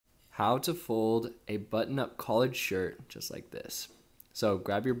how to fold a button-up collared shirt just like this. So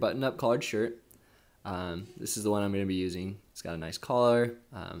grab your button-up collared shirt. This is the one I'm going to be using. It's got a nice collar.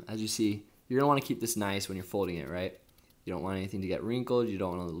 As you see, you're going to want to keep this nice when you're folding it, right? You don't want anything to get wrinkled. You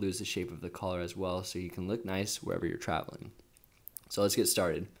don't want to lose the shape of the collar as well, so you can look nice wherever you're traveling. So let's get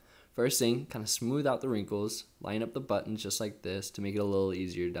started. First thing, kind of smooth out the wrinkles. Line up the buttons just like this to make it a little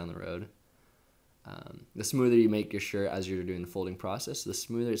easier down the road. The smoother you make your shirt as you're doing the folding process, the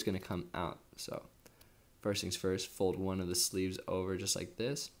smoother it's going to come out. So first things first, fold one of the sleeves over just like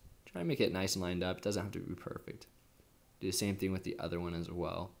this. Try to make it nice and lined up. It doesn't have to be perfect. Do the same thing with the other one as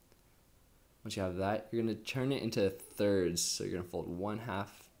well. Once you have that, you're going to turn it into thirds. So you're going to fold one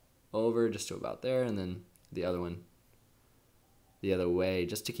half over just to about there, and then the other one the other way,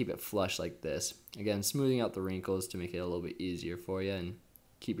 just to keep it flush like this. Again, smoothing out the wrinkles to make it a little bit easier for you and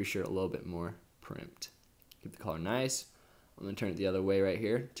keep your shirt a little bit more primed. Keep the collar nice. I'm going to turn it the other way right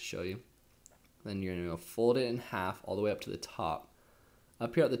here to show you. Then you're going to fold it in half all the way up to the top.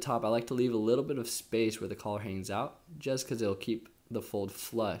 Up here at the top, I like to leave a little bit of space where the collar hangs out, just because it'll keep the fold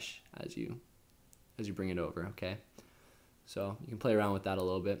flush as you bring it over, okay? So you can play around with that a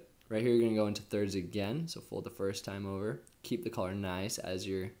little bit. Right here, you're going to go into thirds again, so fold the first time over. Keep the collar nice as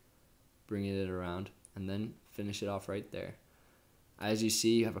you're bringing it around, and then finish it off right there. As you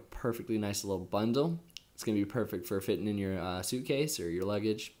see, you have a perfectly nice little bundle. It's going to be perfect for fitting in your suitcase or your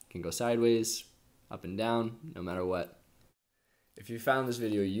luggage. You can go sideways, up and down, no matter what. If you found this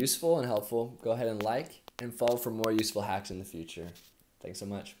video useful and helpful, go ahead and like and follow for more useful hacks in the future. Thanks so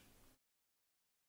much.